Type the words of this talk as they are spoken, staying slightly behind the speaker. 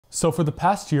So for the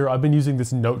past year, I've been using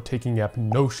this note-taking app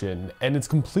Notion, and it's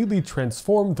completely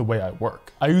transformed the way I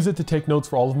work. I use it to take notes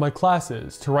for all of my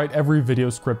classes, to write every video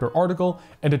script or article,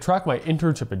 and to track my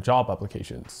internship and job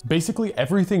applications. Basically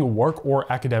everything work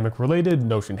or academic related,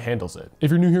 Notion handles it.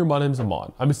 If you're new here, my name is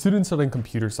Aman. I'm a student studying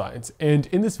computer science, and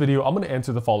in this video, I'm going to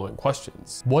answer the following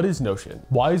questions. What is Notion?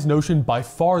 Why is Notion by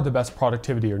far the best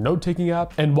productivity or note-taking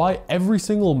app? And why every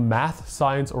single math,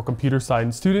 science, or computer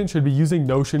science student should be using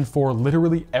Notion for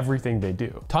literally everything they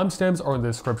do. Timestamps are in the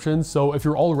description, so if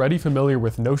you're already familiar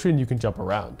with Notion, you can jump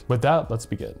around. With that, let's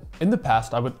begin. In the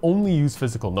past, I would only use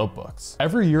physical notebooks.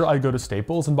 Every year I'd go to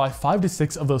Staples and buy 5 to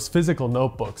 6 of those physical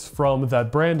notebooks from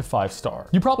that brand 5-star.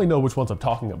 You probably know which ones I'm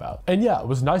talking about. And yeah, it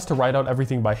was nice to write out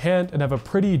everything by hand and have a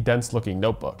pretty dense looking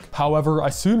notebook. However, I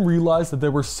soon realized that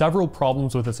there were several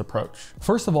problems with this approach.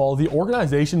 First of all, the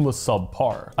organization was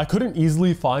subpar. I couldn't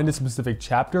easily find a specific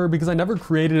chapter because I never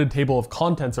created a table of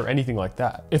contents or anything like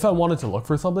that. If I wanted to look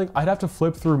for something, I'd have to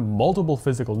flip through multiple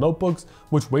physical notebooks,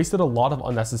 which wasted a lot of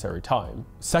unnecessary time.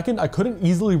 Second, I couldn't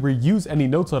easily reuse any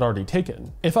notes I'd already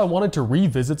taken. If I wanted to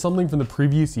revisit something from the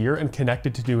previous year and connect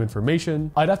it to new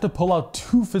information, I'd have to pull out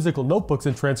 2 physical notebooks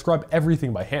and transcribe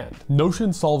everything by hand.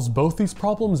 Notion solves both these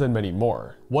problems and many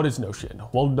more. What is Notion?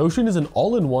 Well, Notion is an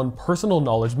all-in-one personal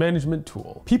knowledge management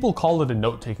tool. People call it a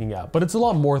note-taking app, but it's a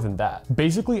lot more than that.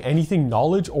 Basically anything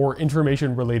knowledge or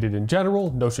information related in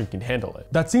general, Notion can handle it.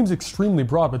 That seems extremely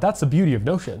broad, but that's the beauty of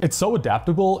Notion. It's so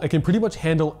adaptable, it can pretty much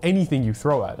handle anything you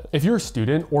throw at it. If you're a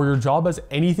student or your job has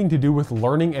anything to do with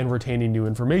learning and retaining new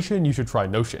information, you should try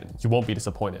Notion. You won't be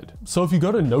disappointed. So if you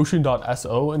go to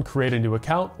notion.so and create a new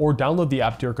account or download the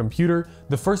app to your computer,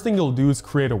 the first thing you'll do is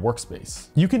create a workspace.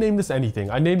 You can name this anything.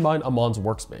 I named mine Aman's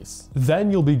workspace. Then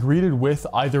you'll be greeted with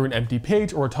either an empty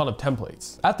page or a ton of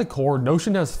templates. At the core,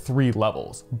 Notion has 3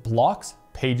 levels: blocks,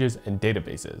 pages, and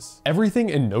databases. Everything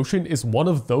in Notion is one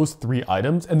of those 3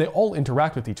 items, and they all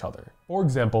interact with each other. For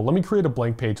example, let me create a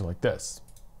blank page like this.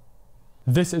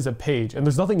 This is a page, and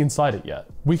there's nothing inside it yet.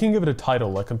 We can give it a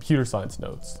title like Computer Science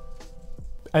Notes.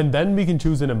 And then we can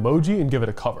choose an emoji and give it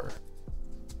a cover.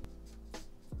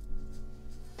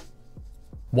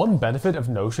 One benefit of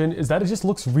Notion is that it just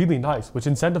looks really nice, which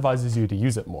incentivizes you to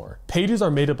use it more. Pages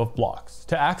are made up of blocks.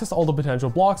 To access all the potential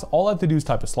blocks, all I have to do is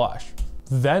type a slash.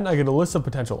 Then I get a list of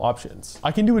potential options.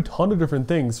 I can do a ton of different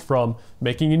things, from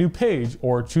making a new page,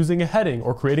 or choosing a heading,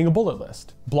 or creating a bullet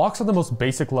list. Blocks are the most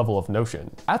basic level of Notion.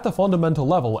 At the fundamental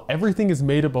level, everything is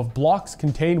made up of blocks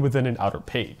contained within an outer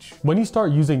page. When you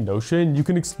start using Notion, you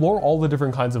can explore all the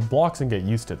different kinds of blocks and get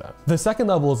used to them. The second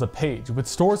level is a page, which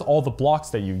stores all the blocks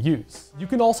that you use. You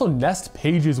can also nest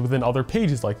pages within other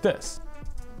pages like this.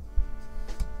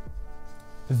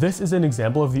 This is an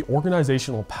example of the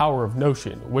organizational power of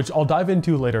Notion, which I'll dive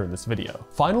into later in this video.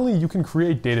 Finally, you can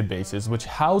create databases which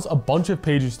house a bunch of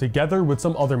pages together with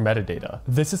some other metadata.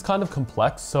 This is kind of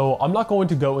complex, so I'm not going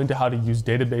to go into how to use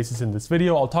databases in this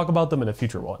video. I'll talk about them in a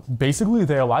future one. Basically,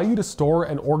 they allow you to store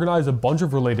and organize a bunch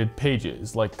of related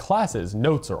pages, like classes,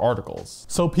 notes, or articles.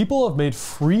 So people have made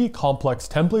free complex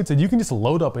templates that you can just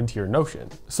load up into your Notion.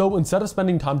 So instead of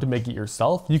spending time to make it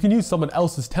yourself, you can use someone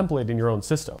else's template in your own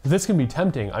system. This can be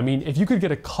tempting. I mean, if you could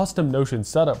get a custom Notion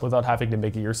setup without having to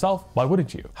make it yourself, why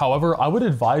wouldn't you? However, I would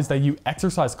advise that you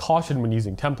exercise caution when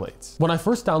using templates. When I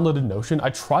first downloaded Notion, I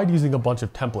tried using a bunch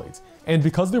of templates, and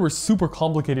because they were super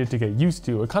complicated to get used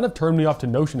to, it kind of turned me off to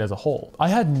Notion as a whole. I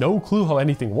had no clue how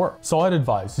anything worked. So I'd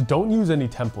advise, don't use any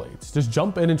templates. Just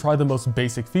jump in and try the most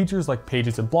basic features like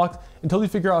pages and blocks until you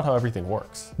figure out how everything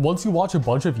works. Once you watch a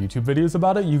bunch of YouTube videos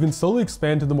about it, you can slowly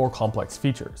expand to the more complex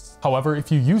features. However,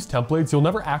 if you use templates, you'll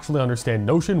never actually understand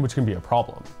Notion, which can be a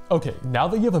problem. Okay, now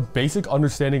that you have a basic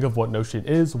understanding of what Notion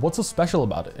is, what's so special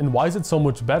about it, and why is it so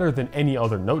much better than any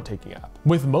other note-taking app?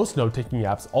 With most note-taking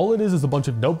apps, all it is a bunch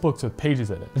of notebooks with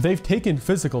pages in it. They've taken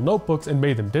physical notebooks and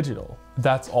made them digital.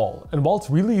 That's all. And while it's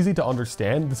really easy to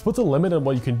understand, this puts a limit on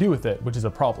what you can do with it, which is a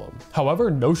problem.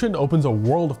 However, Notion opens a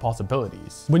world of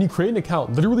possibilities. When you create an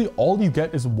account, literally all you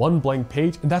get is one blank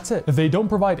page, and that's it. They don't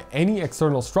provide any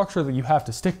external structure that you have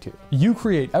to stick to. You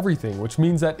create everything, which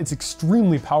means that it's extremely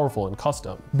powerful and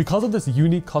custom. Because of this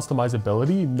unique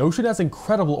customizability, Notion has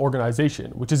incredible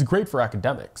organization, which is great for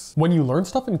academics. When you learn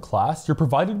stuff in class, you're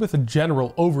provided with a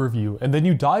general overview, and then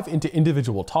you dive into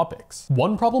individual topics.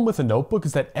 One problem with a notebook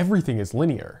is that everything is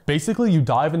linear. Basically, you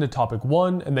dive into topic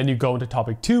 1, and then you go into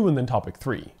topic 2, and then topic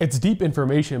 3. It's deep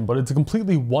information, but it's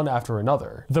completely one after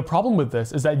another. The problem with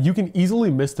this is that you can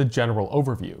easily miss the general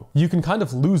overview. You can kind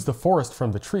of lose the forest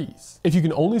from the trees. If you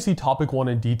can only see topic 1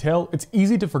 in detail, it's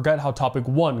easy to forget how topic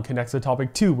 1 connects to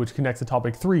topic 2, which connects to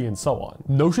topic 3, and so on.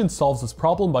 Notion solves this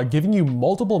problem by giving you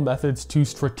multiple methods to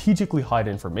strategically hide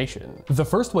information. The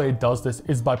first way it does this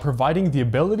is by providing the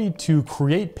ability to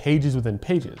create pages within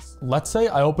pages. Let's say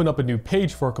I open up a new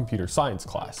page for a computer science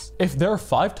class. If there are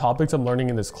 5 topics I'm learning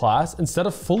in this class, instead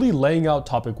of fully laying out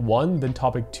topic 1, then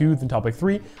topic 2, then topic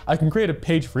 3, I can create a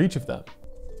page for each of them.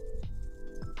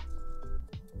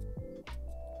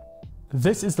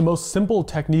 This is the most simple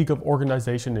technique of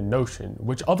organization in Notion,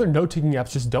 which other note-taking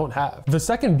apps just don't have. The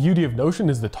second beauty of Notion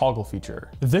is the toggle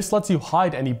feature. This lets you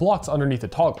hide any blocks underneath a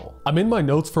toggle. I'm in my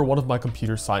notes for one of my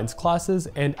computer science classes,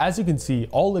 and as you can see,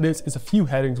 all it is a few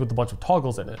headings with a bunch of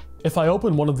toggles in it. If I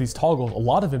open one of these toggles, a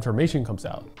lot of information comes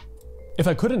out. If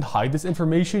I couldn't hide this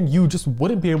information, you just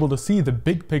wouldn't be able to see the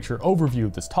big picture overview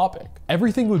of this topic.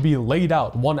 Everything would be laid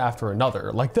out one after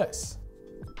another, like this.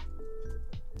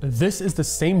 This is the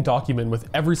same document with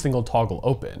every single toggle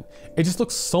open. It just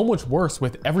looks so much worse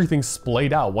with everything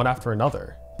splayed out one after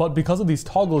another. But because of these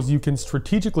toggles, you can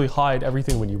strategically hide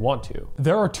everything when you want to.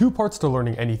 There are 2 parts to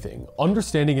learning anything: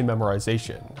 understanding and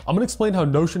memorization. I'm gonna explain how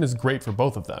Notion is great for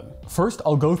both of them. First,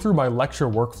 I'll go through my lecture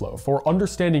workflow for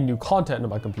understanding new content in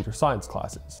my computer science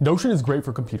classes. Notion is great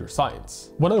for computer science.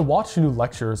 When I watch new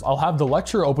lectures, I'll have the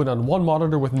lecture open on one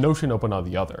monitor with Notion open on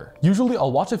the other. Usually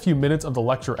I'll watch a few minutes of the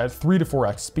lecture at 3 to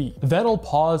 4x speed. Then I'll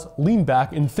pause, lean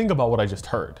back, and think about what I just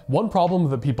heard. One problem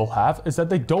that people have is that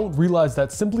they don't realize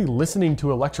that simply listening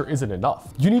to a lecture isn't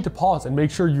enough. You need to pause and make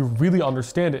sure you really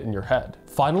understand it in your head.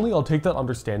 Finally, I'll take that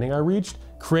understanding I reached,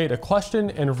 create a question,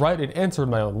 and write an answer in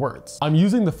my own words. I'm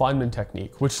using the Feynman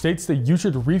technique, which states that you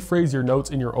should rephrase your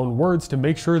notes in your own words to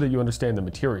make sure that you understand the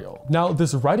material. Now,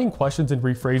 this writing questions and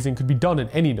rephrasing could be done in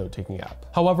any note-taking app.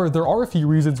 However, there are a few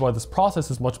reasons why this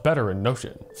process is much better in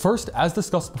Notion. First, as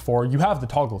discussed before, you have the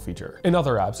toggle feature. In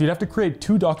other apps, you'd have to create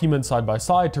 2 documents side by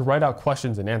side to write out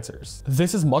questions and answers.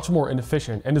 This is much more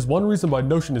inefficient and is one reason why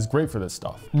Notion is great for this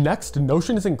stuff. Next,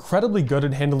 Notion is incredibly good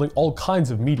at handling all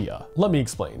kinds of media. Let me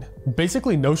explain.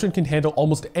 Basically, Notion can handle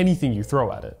almost anything you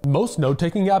throw at it. Most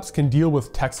note-taking apps can deal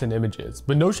with text and images,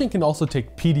 but Notion can also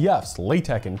take PDFs,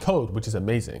 LaTeX, and code, which is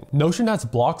amazing. Notion has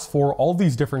blocks for all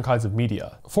these different kinds of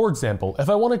media. For example, if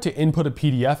I wanted to input a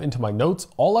PDF into my notes,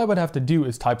 all I would have to do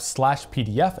is type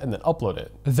 /PDF and then upload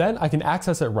it. Then I can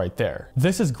access it right there.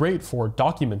 This is great for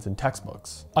documents and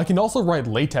textbooks. I can also write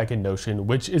LaTeX in Notion,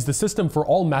 which is the system for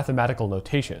all mathematical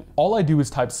notation. All I do is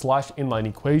type /inline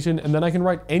equation, and then I can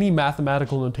write any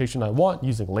mathematical notation I want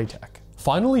using LaTeX.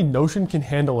 Finally, Notion can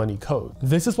handle any code.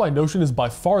 This is why Notion is by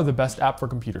far the best app for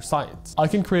computer science. I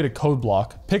can create a code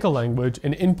block, pick a language,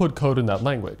 and input code in that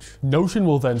language. Notion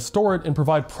will then store it and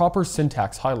provide proper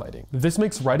syntax highlighting. This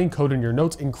makes writing code in your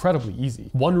notes incredibly easy.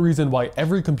 One reason why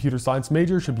every computer science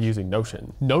major should be using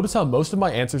Notion. Notice how most of my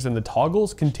answers in the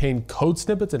toggles contain code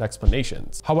snippets and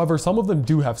explanations. However, some of them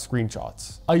do have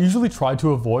screenshots. I usually try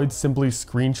to avoid simply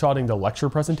screenshotting the lecture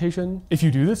presentation. If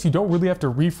you do this, you don't really have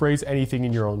to rephrase anything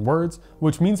in your own words,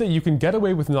 which means that you can get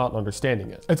away with not understanding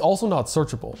it. It's also not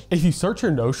searchable. If you search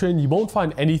your Notion, you won't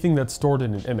find anything that's stored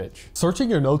in an image. Searching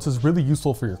your notes is really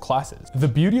useful for your classes. The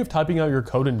beauty of typing out your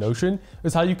code in Notion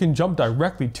is how you can jump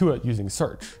directly to it using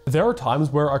search. There are times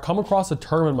where I come across a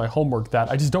term in my homework that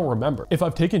I just don't remember. If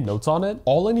I've taken notes on it,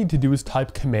 all I need to do is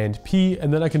type Command P,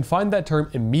 and then I can find that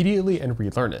term immediately and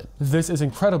relearn it. This is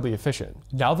incredibly efficient.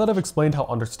 Now that I've explained how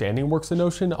understanding works in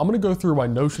Notion, I'm gonna go through why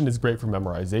Notion is great for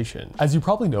memorization. As you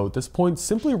probably know at this point,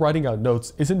 simply writing out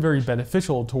notes isn't very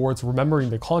beneficial towards remembering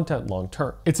the content long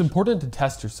term. It's important to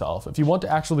test yourself if you want to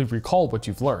actually recall what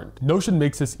you've learned. Notion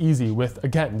makes this easy with,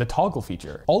 again, the toggle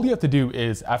feature. All you have to do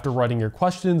is, after writing your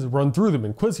questions, run through them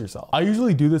and quiz yourself. I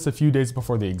usually do this a few days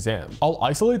before the exam. I'll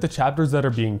isolate the chapters that are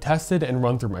being tested and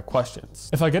run through my questions.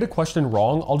 If I get a question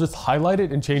wrong, I'll just highlight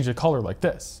it and change the color like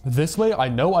this. This way I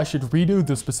know I should redo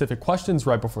the specific questions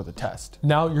right before the test.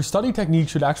 Now, your study technique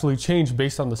should actually change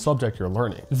based on the subject you're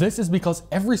learning. This is because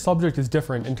every subject is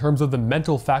different in terms of the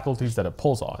mental faculties that it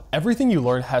pulls on. Everything you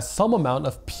learn has some amount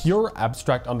of pure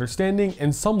abstract understanding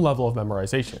and some level of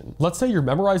memorization. Let's say you're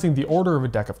memorizing the order of a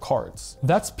deck of cards.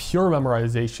 That's pure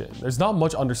memorization. There's not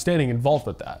much understanding involved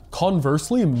with that.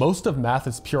 Conversely, most of math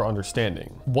is pure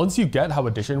understanding. Once you get how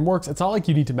addition works, it's not like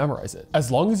you need to memorize it.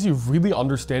 As long as you really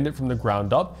understand it from the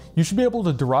ground up, you should be able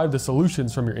to derive the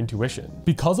solutions from your intuition.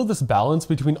 Because of this balance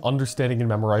between understanding and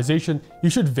memorization, you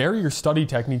should vary your study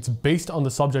techniques based based on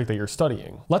the subject that you're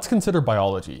studying. Let's consider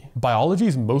biology. Biology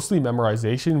is mostly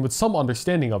memorization with some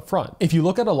understanding up front. If you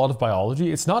look at a lot of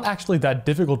biology, it's not actually that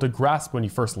difficult to grasp when you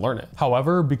first learn it.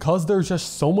 However, because there's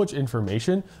just so much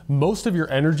information, most of your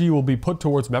energy will be put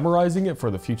towards memorizing it for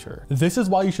the future. This is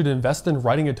why you should invest in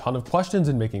writing a ton of questions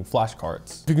and making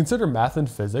flashcards. If you consider math and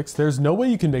physics, there's no way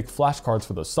you can make flashcards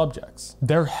for those subjects.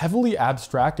 They're heavily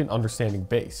abstract and understanding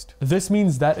based. This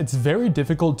means that it's very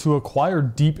difficult to acquire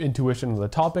deep intuition on the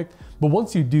topic, but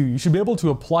once you do, you should be able to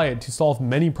apply it to solve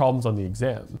many problems on the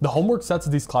exam. The homework sets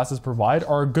these classes provide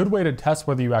are a good way to test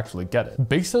whether you actually get it.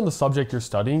 Based on the subject you're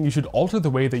studying, you should alter the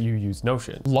way that you use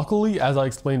Notion. Luckily, as I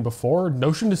explained before,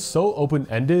 Notion is so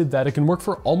open-ended that it can work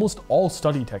for almost all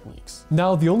study techniques.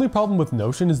 Now, the only problem with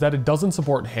Notion is that it doesn't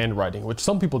support handwriting, which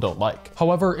some people don't like.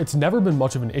 However, it's never been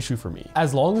much of an issue for me.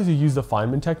 As long as you use the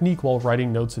Feynman technique while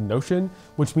writing notes in Notion,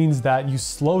 which means that you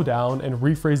slow down and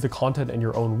rephrase the content in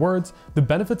your own words, the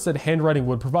benefits that handwriting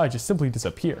would provide just simply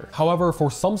disappear. However,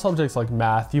 for some subjects like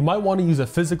math, you might want to use a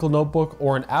physical notebook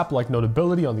or an app like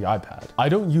Notability on the iPad. I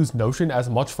don't use Notion as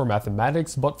much for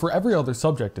mathematics, but for every other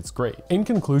subject it's great. In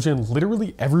conclusion,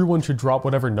 literally everyone should drop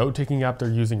whatever note-taking app they're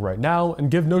using right now and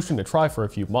give Notion a try for a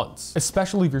few months,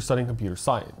 especially if you're studying computer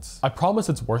science. I promise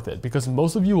it's worth it because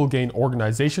most of you will gain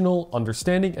organizational,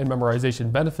 understanding, and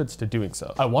memorization benefits to doing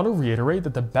so. I want to reiterate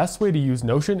that the best way to use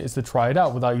Notion is to try it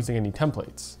out without using any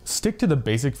templates. Stick to the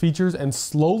basic features and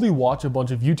slowly watch a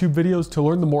bunch of YouTube videos to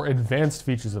learn the more advanced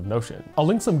features of Notion. I'll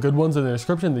link some good ones in the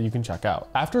description that you can check out.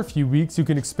 After a few weeks, you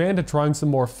can expand to trying some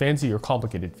more fancy or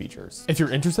complicated features. If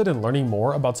you're interested in learning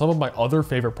more about some of my other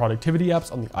favorite productivity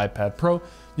apps on the iPad Pro,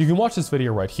 you can watch this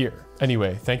video right here.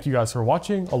 Anyway, thank you guys for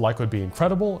watching, a like would be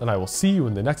incredible, and I will see you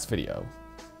in the next video.